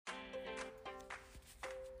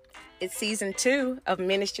It's season 2 of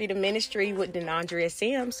Ministry to Ministry with Denandria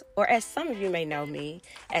Sims, or as some of you may know me,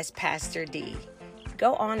 as Pastor D.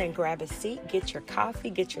 Go on and grab a seat, get your coffee,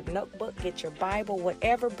 get your notebook, get your Bible,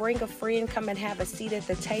 whatever. Bring a friend, come and have a seat at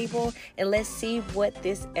the table, and let's see what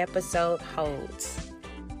this episode holds.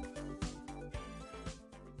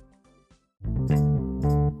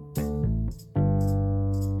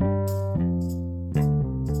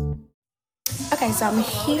 Okay, so I'm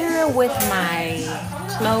here with my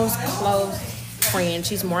close friend.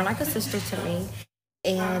 She's more like a sister to me.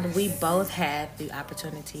 And we both had the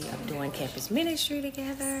opportunity of doing campus ministry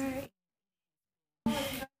together.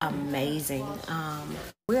 Amazing.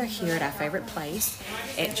 We're here at our favorite place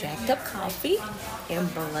at Jacked Up Coffee in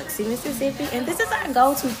Biloxi, Mississippi. And this is our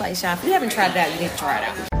go-to place, y'all. If you haven't tried it out, you need to try it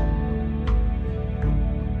out.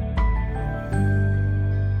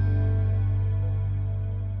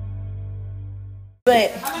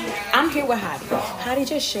 But I'm here with Heidi. Heidi,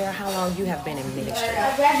 just share how long you have been in ministry.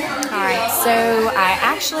 All right, so I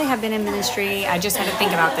actually have been in ministry. I just had to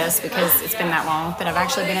think about this because it's been that long, but I've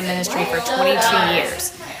actually been in ministry for 22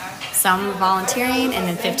 years. Some volunteering and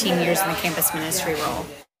then 15 years in the campus ministry role.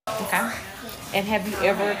 Okay. And have you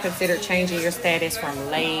ever considered changing your status from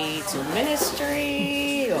lay to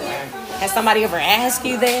ministry? Or has somebody ever asked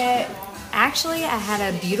you that? Actually, I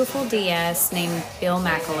had a beautiful DS named Bill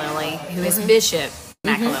McAlilly, who is Bishop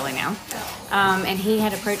McAlilly now. And he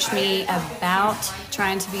had approached me about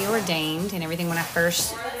trying to be ordained and everything when I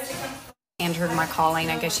first entered my calling,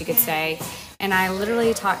 I guess you could say. And I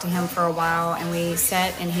literally talked to him for a while, and we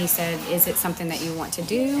sat, and he said, is it something that you want to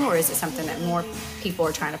do, or is it something that more people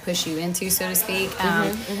are trying to push you into, so to speak?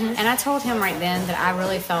 And I told him right then that I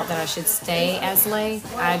really felt that I should stay as lay.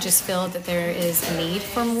 I just feel that there is a need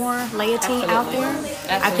for more laity out there.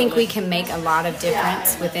 I think we can make a lot of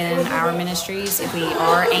difference within our ministries if we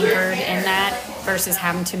are anchored in that versus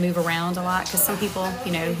having to move around a lot, because some people,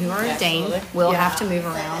 who are ordained will have to move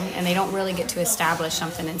around, and they don't really get to establish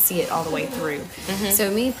something and see it all the way through.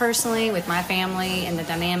 So me personally, with my family and the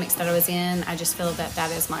dynamics that I was in, I just feel that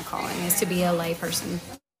that is my calling, is to be a lay person.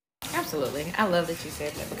 Absolutely. I love that you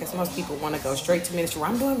said that, because most people want to go straight to ministry.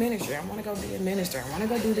 Well, I'm doing ministry. I want to go be a minister. I want to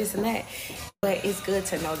go do this and that. But it's good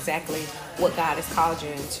to know exactly what God has called you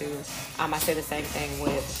into. I say the same thing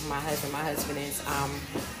with my husband. My husband is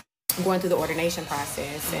going through the ordination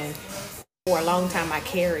process, and for a long time I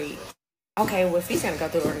carried, okay, well, if he's going to go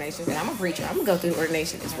through ordination, then I'm a preacher. I'm going to go through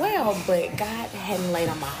ordination as well. But God hadn't laid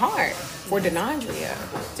on my heart for Denandria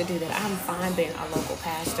to do that. I'm fine being a local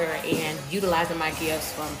pastor and utilizing my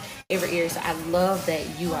gifts from every area. So I love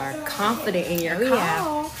that you are confident in your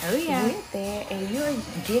call with that. And you're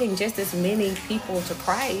getting just as many people to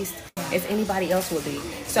Christ as anybody else will be.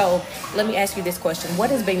 So let me ask you this question. What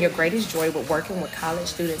has been your greatest joy with working with college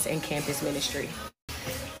students in campus ministry?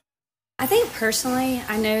 I think personally,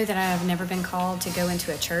 I know that I've never been called to go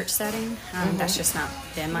into a church setting. That's just not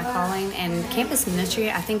been my calling. And campus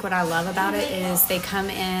ministry, I think what I love about it is they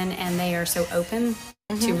come in and they are so open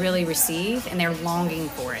to really receive, and they're longing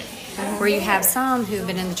for it. Where you have some who've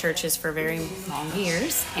been in the churches for very long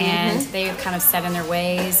years, and they've kind of set in their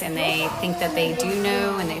ways, and they think that they do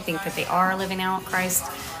know, and they think that they are living out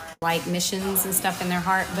Christ-like missions and stuff in their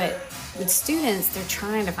heart. But with students, they're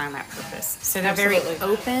trying to find that purpose. So they're very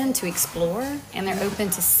open to explore, and they're open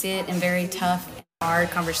to sit in very tough and hard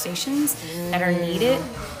conversations that are needed.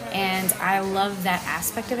 And I love that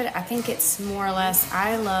aspect of it. I think it's more or less,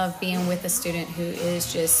 I love being with a student who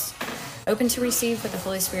is just open to receive what the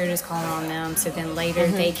Holy Spirit is calling on them, so then later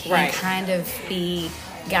they can kind of be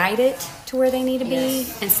guided to where they need to be,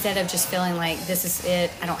 instead of just feeling like this is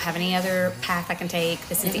it, I don't have any other path I can take,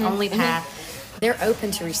 this is the only path. They're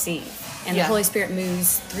open to receive, and the Holy Spirit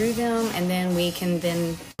moves through them, and then we can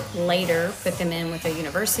then later put them in with a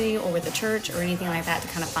university or with a church or anything like that to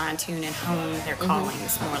kind of fine-tune and hone their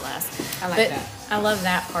callings, more or less. I like that. I love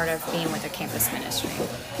that part of being with a campus ministry.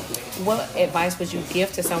 What advice would you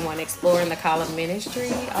give to someone exploring the call of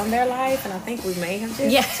ministry on their life? And I think we may have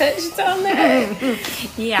just touched on that.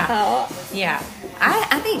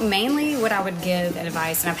 I think mainly what I would give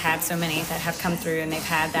advice, and I've had so many that have come through and they've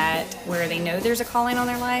had that where they know there's a calling on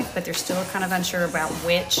their life, but they're still kind of unsure about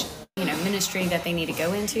which ministry that they need to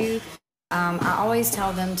go into. I always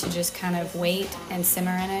tell them to just kind of wait and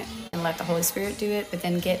simmer in it and let the Holy Spirit do it, but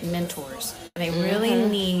then get mentors. They really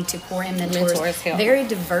need to pour in mentors very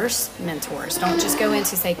diverse mentors. Don't just go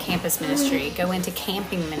into, say, campus ministry, go into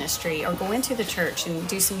camping ministry, or go into the church and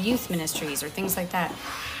do some youth ministries or things like that.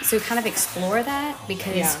 So kind of explore that,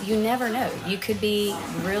 because you never know. You could be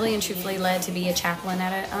really and truthfully led to be a chaplain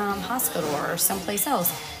at a hospital or someplace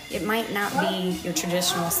else. it might not be your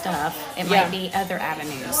traditional stuff. It Yeah. might be other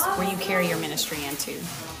avenues where you carry your ministry into.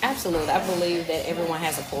 Absolutely. I believe that everyone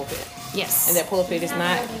has a pulpit. Yes. And that pulpit is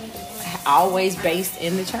not always based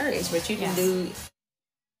in the church, but you can Yes. do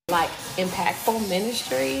like impactful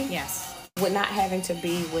ministry Yes. with not having to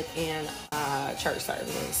be within a church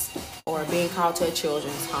service or being called to a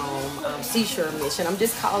children's home, seashore mission. I'm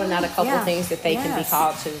just calling out a couple of things that they can be Yes.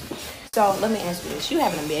 called to. So let me ask you this. You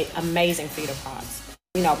have an amazing Feet of Cross,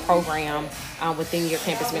 program within your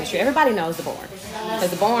campus ministry. Everybody knows the Born because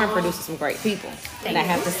the Born produces some great people. And I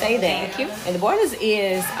have to say that. Thank you. And the Born is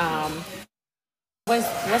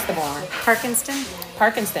what's the Born? Perkinston.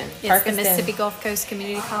 Perkinston. It's the Mississippi Gulf Coast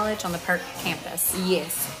Community College on the Perk campus.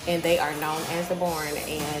 Yes, and they are known as the Born,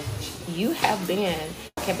 and you have been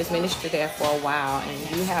campus minister there for a while,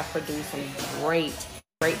 and you have produced some great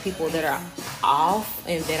people that are off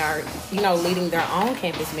and that are, leading their own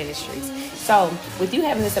campus ministries. So with you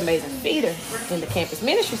having this amazing feeder in the campus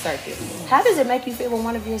ministry circuit, how does it make you feel when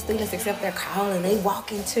one of your students accept their call and they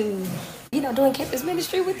walk into, doing campus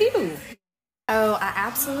ministry with you? Oh, I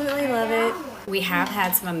absolutely love it. We have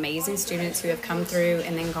had some amazing students who have come through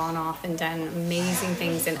and then gone off and done amazing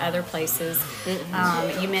things in other places.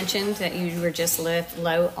 You mentioned that you were just with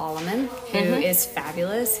Lo Alleman, who is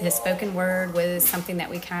fabulous. His spoken word was something that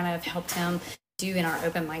we kind of helped him do in our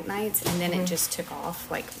open mic nights, and then it just took off.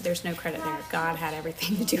 Like, there's no credit there. God had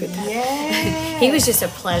everything to do with that. Yeah. He was just a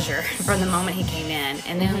pleasure from the moment he came in.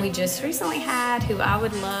 And then we just recently had, who I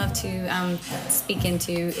would love to speak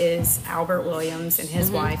into, is Albert Williams and his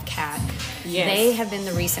wife, Kat. Yes. They have been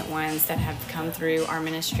the recent ones that have come through our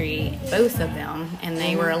ministry, both of them, and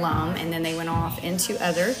they were alum, and then they went off into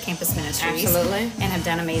other campus ministries. Absolutely. And have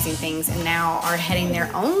done amazing things, and now are heading their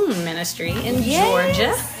own ministry in Yes.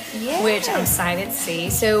 Georgia. Yes. Which I'm excited to see.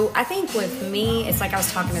 So I think with me, it's like I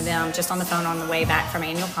was talking to them just on the phone on the way back from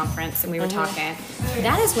annual conference, and we were talking.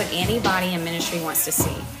 That is what anybody in ministry wants to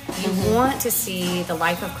see. You want to see the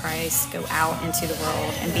life of Christ go out into the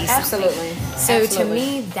world and be something. Absolutely. So Absolutely. to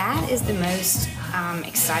me, that is the most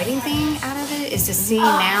exciting thing out of it, is to see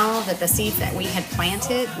now that the seeds that we had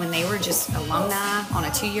planted when they were just alumni on a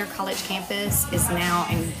 2-year college campus is now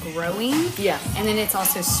growing. Yeah. And then it's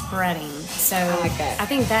also spreading. So I like that. I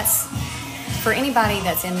think that's, for anybody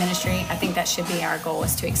that's in ministry, I think that should be our goal,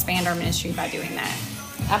 is to expand our ministry by doing that.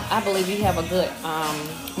 I believe you have a good,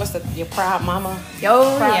 your proud mama?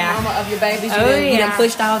 Oh, proud yeah. mama of your babies. Oh, You done yeah.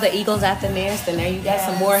 pushed all the eagles out the nest, and there you got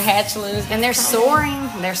some more hatchlings. And they're soaring.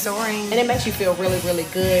 They're soaring. And it makes you feel really, really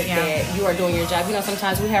good Yeah. that you are doing your job.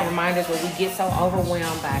 Sometimes we have reminders where we get so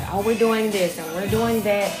overwhelmed by, we're doing this and we're doing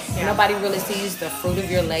that. And nobody really sees the fruit of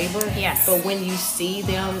your labor. Yes. But when you see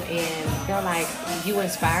them and they're like, you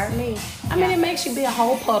inspired me, it makes you be a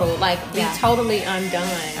whole puddle, be totally undone.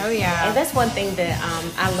 Oh, yeah. And that's one thing that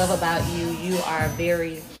I love about you. You are a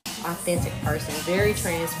very authentic person, very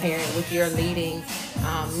transparent with your leading,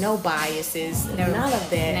 no biases, none of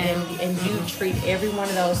that. No. And you treat every one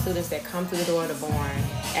of those students that come through the door of the Born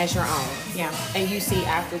as your own. Yeah. And you see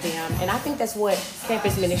after them. And I think that's what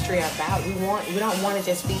campus ministry are about. We don't want to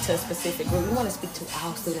just speak to a specific group. We want to speak to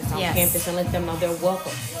all students on Yes. campus and let them know they're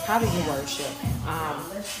welcome. How do you worship?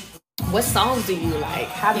 What songs do you like?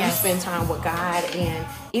 How do you spend time with God? And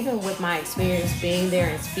even with my experience being there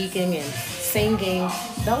and speaking and singing,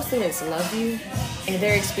 those students love you and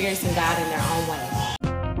they're experiencing God in their own way.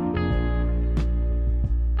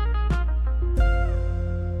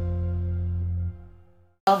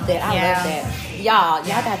 Love that. I love that.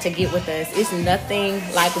 Y'all got to get with us. It's nothing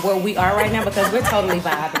like where we are right now because we're totally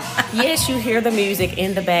vibing. Yes, you hear the music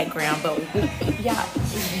in the background, but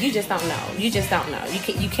you just don't know. You just don't know.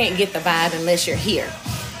 You can't get the vibe unless you're here.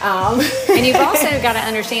 And you've also got to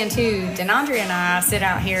understand too, Denandria and I sit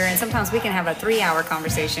out here and sometimes we can have a 3-hour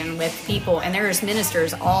conversation with people, and there's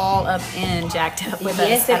ministers all up in jacked up with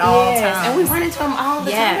us at all times. And we run into them all the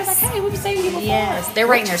time. It's Yes. like, hey, we've seen you before. Yes, they're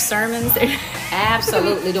writing their sermons.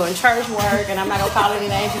 Absolutely doing church work, and I'm not gonna call any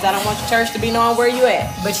names because I don't want your church to be knowing where you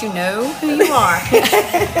at. But you know who you are.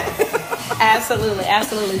 Absolutely,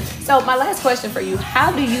 absolutely. So my last question for you: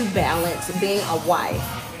 how do you balance being a wife,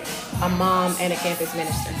 a mom, and a campus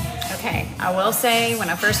minister? Okay, I will say when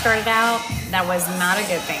I first started out, that was not a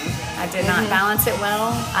good thing. I did not balance it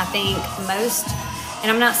well. I think most, and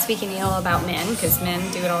I'm not speaking ill about men because men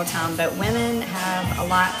do it all the time, but women have a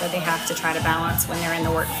lot that they have to try to balance when they're in the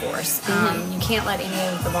workforce. You can't let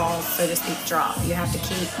any of the balls, so to speak, drop. You have to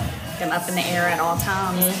keep them up in the air at all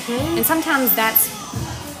times. And sometimes that's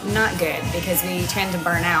not good because we tend to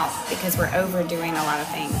burn out because we're overdoing a lot of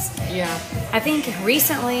things. Yeah. I think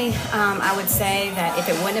recently, I would say that if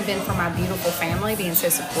it wouldn't have been for my beautiful family being so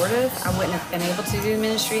supportive, I wouldn't have been able to do the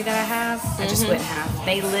ministry that I have. I just wouldn't have.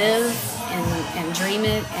 They live and dream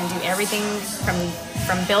it and do everything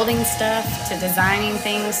from building stuff to designing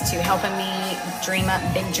things to helping me dream up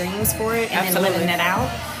big dreams for it and then living it out.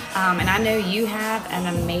 And I know you have an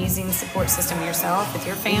amazing support system yourself with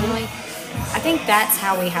your family. I think that's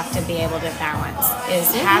how we have to be able to balance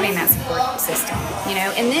is having that support system, you know.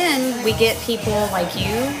 And then we get people like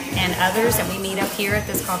you and others that we meet up here at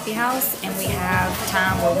this coffee house, and we have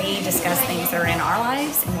time where we discuss things that are in our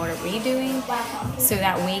lives and what are we doing, so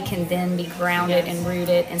that we can then be grounded and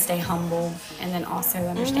rooted and stay humble, and then also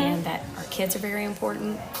understand that our kids are very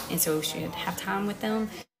important, and so we should have time with them.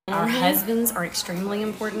 Our husbands are extremely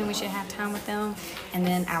important and we should have time with them. And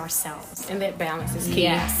then ourselves. And that balance is key.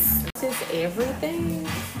 Yes. This is everything.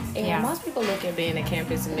 And most people look at being a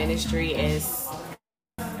campus ministry as,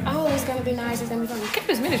 oh, it's going to be nice. It's going to be fun.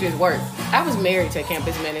 Campus ministry is work. I was married to a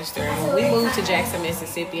campus minister. When we moved to Jackson,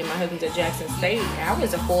 Mississippi, and my husband to Jackson State, I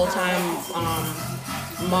was a full-time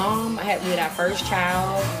mom. We had our first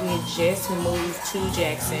child. We had just moved to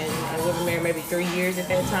Jackson, and we were married maybe 3 years at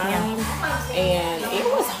that time. And it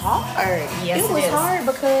was hard. Yes, it was hard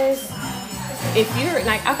because if you're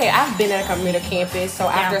like, okay, I've been at a commuter campus, so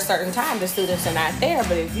after a certain time, the students are not there.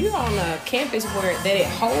 But if you're on a campus where that it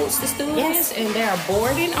holds the students and they're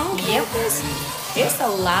boarding on campus, it's a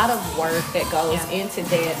lot of work that goes into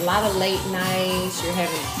that. A lot of late nights. You're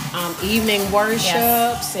having evening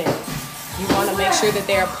worships and you want to make sure that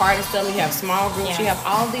they're a part of something. You have small groups. You have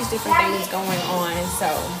all these different things going on. So,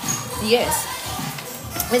 yes,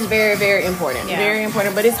 it's very, very important. Very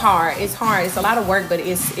important, but it's hard. It's hard. It's a lot of work, but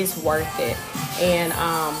it's worth it. And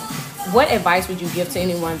what advice would you give to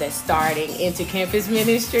anyone that's starting into campus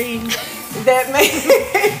ministry? That may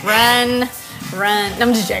run. No,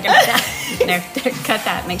 I'm just joking. No, cut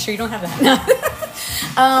that. Make sure you don't have that. No.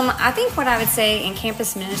 I think what I would say in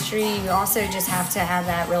campus ministry, you also just have to have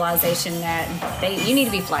that realization that you need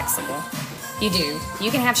to be flexible. You do.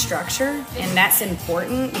 You can have structure, and that's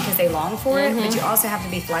important because they long for it, but you also have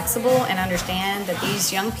to be flexible and understand that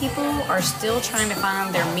these young people are still trying to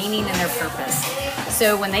find their meaning and their purpose.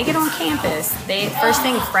 So when they get on campus, first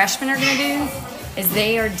thing freshmen are going to do is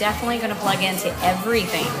they are definitely going to plug into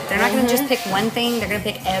everything. They're not going to just pick one thing, they're going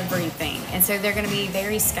to pick everything. And so they're going to be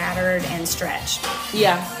very scattered and stretched.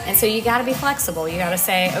 Yeah. And so you got to be flexible. You got to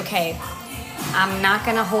say, okay, I'm not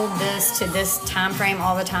going to hold this to this time frame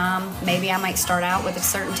all the time. Maybe I might start out with a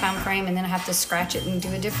certain time frame and then I have to scratch it and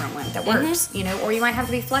do a different one that works, you know, or you might have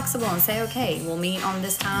to be flexible and say, okay, we'll meet on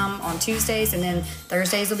this time on Tuesdays and then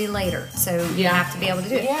Thursdays will be later. So you have to be able to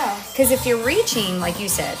do it. Yeah. Because if you're reaching, like you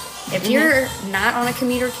said, if you're not on a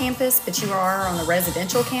commuter campus, but you are on a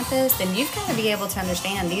residential campus, then you've got to be able to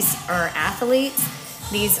understand these are athletes.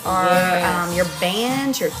 These are your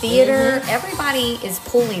band, your theater. Everybody is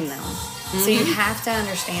pulling them. So you have to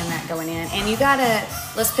understand that going in. And you got to,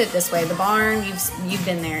 let's put it this way, the barn, you've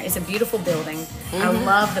been there. It's a beautiful building. I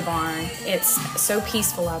love the barn. It's so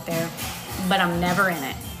peaceful out there. But I'm never in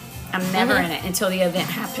it. I'm never in it until the event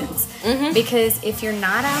happens. Because if you're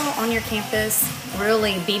not out on your campus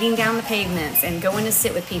really beating down the pavements and going to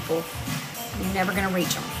sit with people, you're never going to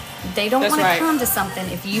reach them. They don't want to come to something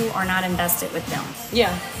if you are not invested with them.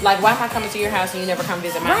 Yeah. Like, why am I coming to your house and you never come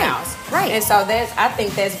visit my house? Right. And so I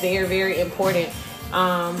think that's very, very important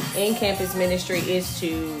in campus ministry is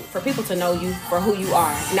for people to know you for who you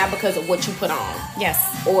are, not because of what you put on.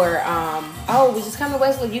 Yes. Or, we just come to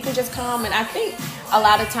Wesley, you can just come. And I think a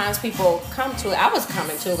lot of times people come to it. I was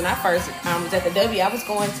coming to it when I first was at the W. I was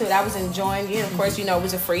going to it. I was enjoying it. Of course, you know, it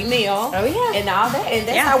was a free meal. Oh, yeah. And all that. And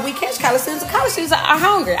that's how we catch college students. College students are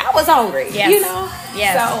hungry. I was hungry. Yes. You know?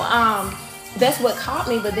 Yes. So, that's what caught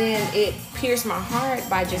me, but then it pierced my heart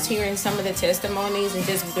by just hearing some of the testimonies and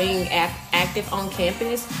just being active on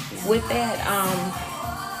campus with that.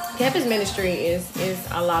 Campus ministry is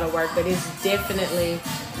a lot of work, but it's definitely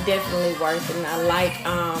worth it. And I like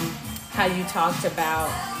how you talked about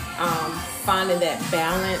finding that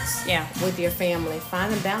balance with your family,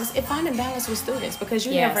 finding balance with students, because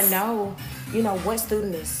you never know, what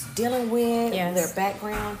student is dealing with, their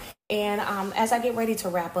background. And as I get ready to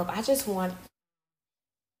wrap up, I just want,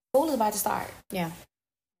 school is about to start. Yeah,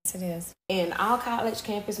 yes it is. And all college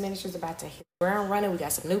campus ministries about to hit the ground running. We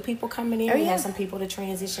got some new people coming in. We got some people to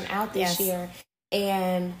transition out this year.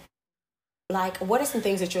 And like, what are some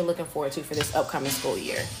things that you're looking forward to for this upcoming school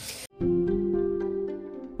year?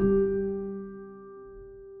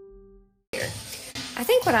 I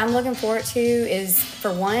think what I'm looking forward to is,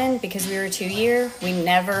 for one, because we were 2-year, we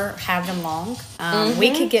never have them long.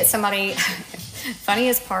 We could get somebody.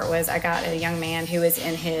 Funniest part was I got a young man who was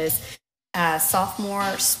in his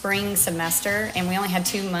sophomore spring semester, and we only had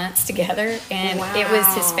 2 months together, and it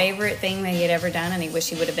was his favorite thing that he had ever done, and he wished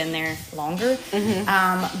he would have been there longer.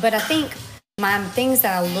 But I think my things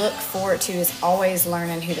that I look forward to is always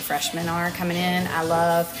learning who the freshmen are coming in. I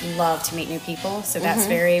love to meet new people, so that's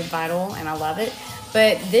very vital, and I love it.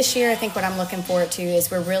 But this year, I think what I'm looking forward to is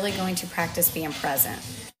we're really going to practice being present.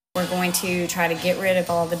 We're going to try to get rid of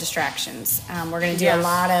all the distractions. We're going to do a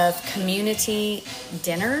lot of community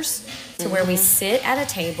dinners, to where we sit at a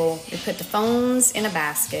table, we put the phones in a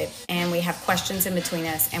basket, and we have questions in between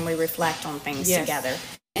us, and we reflect on things together.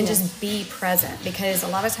 And just be present, because a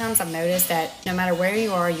lot of times I've noticed that no matter where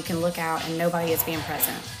you are, you can look out and nobody is being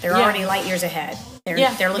present. They're already light years ahead.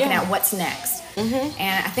 They're looking at what's next.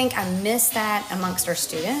 And I think I miss that amongst our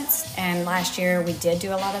students. And last year we did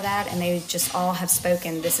do a lot of that, and they just all have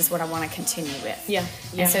spoken, this is what I want to continue with.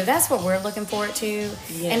 And so that's what we're looking forward to.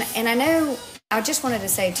 And I know, I just wanted to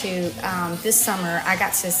say too, this summer I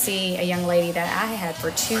got to see a young lady that I had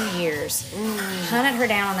for 2 years, hunted her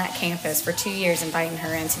down on that campus for 2 years, inviting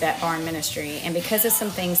her into that barn ministry. And because of some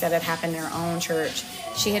things that had happened in her own church,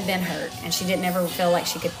 she had been hurt, and she didn't ever feel like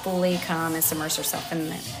she could fully come and immerse herself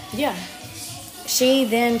in it. She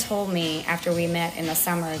then told me, after we met in the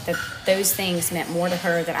summer, that those things meant more to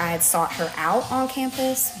her, that I had sought her out on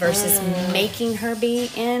campus versus making her be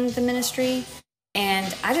in the ministry.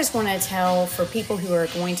 And I just want to tell, for people who are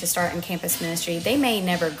going to start in campus ministry, they may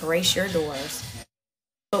never grace your doors,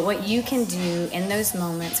 but what you can do in those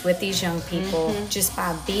moments with these young people, just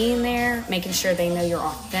by being there, making sure they know you're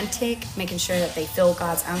authentic, making sure that they feel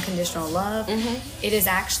God's unconditional love, it is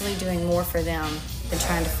actually doing more for them than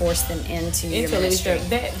trying to force them into your ministry.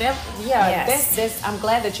 That's I'm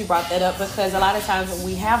glad that you brought that up, because a lot of times when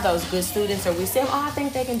we have those good students, or we say, oh, I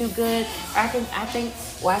think they can do good, I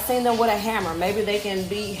seen them with a hammer, maybe they can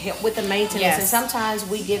be help with the maintenance. And sometimes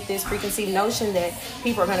we get this preconceived notion that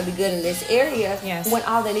people are going to be good in this area when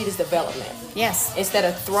all they need is development. Instead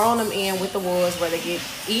of throwing them in with the wolves where they get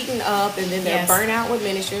eaten up and then they're burnt out with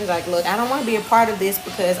ministry. Like, look, I don't want to be a part of this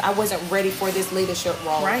because I wasn't ready for this leadership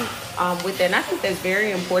role. With that, and I think that's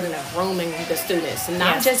very important of grooming the students,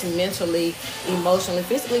 not just mentally, emotionally,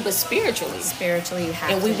 physically, but spiritually. Spiritually, you have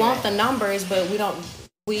and to. And we want the numbers, but we don't.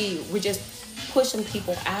 We're just pushing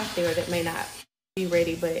people out there that may not be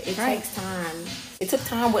ready, but it takes time. It took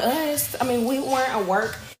time with us. I mean, we weren't a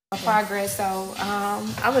work of progress, so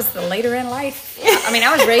I was the later in life. I mean,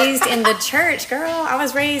 I was raised in the church, girl. I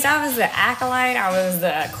was the acolyte. I was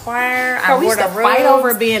the choir. We used to fight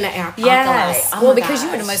over being an acolyte. Well, because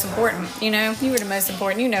you were the most important. You were the most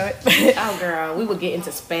important. You know it. Oh, girl, we would get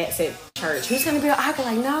into spats at church. Who's going to be an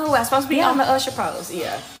acolyte? No, I'm supposed to be on the usher post.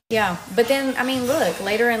 Yeah, but then, I mean, look,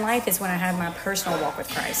 later in life is when I had my personal walk with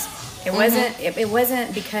Christ. It wasn't it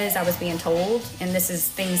wasn't because I was being told, and this is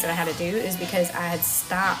things that I had to do. It was because I had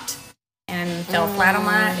stopped and fell flat on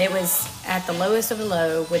it was at the lowest of the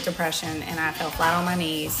low with depression, and I fell flat on my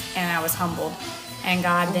knees, and I was humbled. And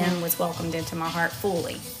God then was welcomed into my heart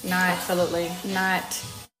fully. Not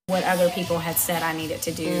what other people had said I needed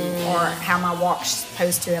to do, or how my walk's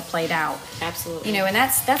supposed to have played out. Absolutely. And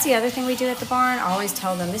that's the other thing we do at the barn. I always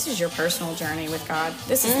tell them, this is your personal journey with God.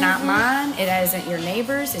 This is not mine. It isn't your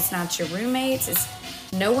neighbors. It's not your roommates. It's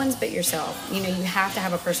no one's but yourself. You have to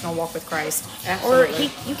have a personal walk with Christ. Absolutely. Or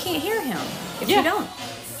you can't hear him if you don't.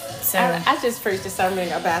 So I just preached a sermon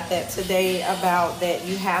about that today, about that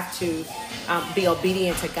you have to be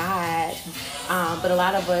obedient to God. But a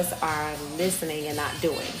lot of us are listening and not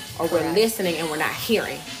doing, or we're listening and we're not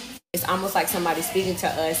hearing. It's almost like somebody speaking to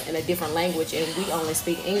us in a different language, and we only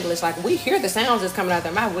speak English. Like, we hear the sounds that's coming out of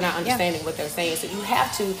their mouth, we're not understanding what they're saying. So you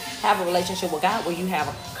have to have a relationship with God where you have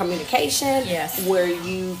a communication, where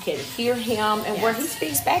you can hear him, and where he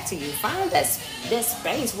speaks back to you. Find that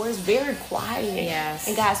space where it's very quiet,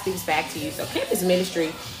 and God speaks back to you. So campus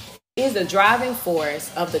ministry is the driving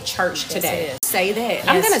force of the church today. Say that.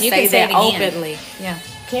 I'm going to say that openly.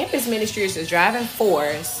 Campus ministry is the driving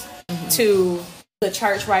force to the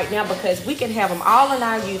church right now, because we can have them all in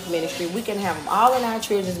our youth ministry, we can have them all in our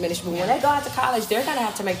children's ministry, but when they go out to college, they're going to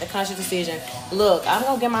have to make the conscious decision, look, I'm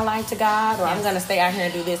going to give my life to God, or I'm going to stay out here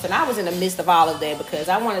and do this. And I was in the midst of all of that, because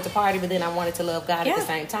I wanted to party, but then I wanted to love God at the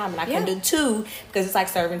same time, and I couldn't do two, because it's like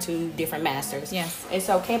serving two different masters. And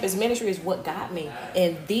so campus ministry is what got me,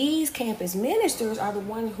 and these campus ministers are the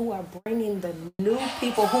ones who are bringing the new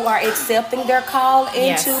people who are accepting their call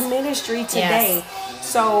into ministry today.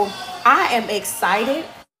 So I am excited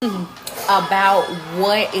about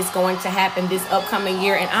what is going to happen this upcoming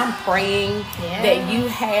year, and I'm praying that you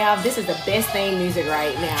have, this is the best theme music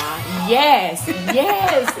right now. Yes,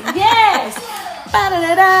 yes, yes.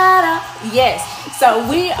 Ba-da-da-da-da. Yes. So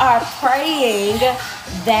we are praying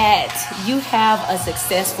that you have a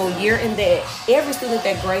successful year, and that every student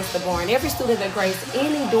that graced the barn, every student that graced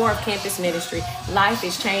any door of campus ministry, life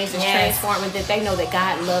is changed, is transformed, and that they know that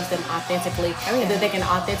God loves them authentically, and that they can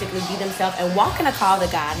authentically be themselves and walk in a call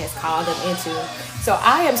that God has called them into. So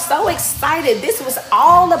I am so excited. This was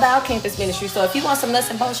all about campus ministry. So if you want some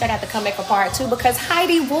nuts and bolts, check out the Comeback for Part 2, because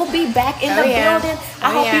Heidi will be back in the building.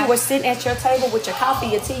 I hope you were sitting at your table with your coffee,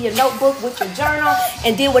 your tea, your notebook, with your journal,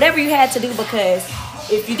 and did whatever you had to do, because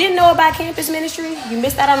if you didn't know about campus ministry, you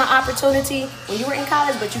missed out on an opportunity when you were in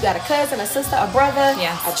college, but you got a cousin, a sister, a brother,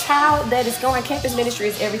 a child that is going. Campus ministry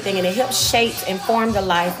is everything, and it helps shape and form the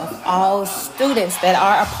life of all students that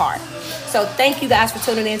are a part. So thank you guys for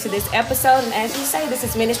tuning in to this episode. And as you say, this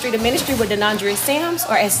is Ministry to Ministry with Denandria Sims,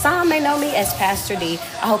 or as some may know me as Pastor D.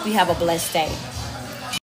 I hope you have a blessed day.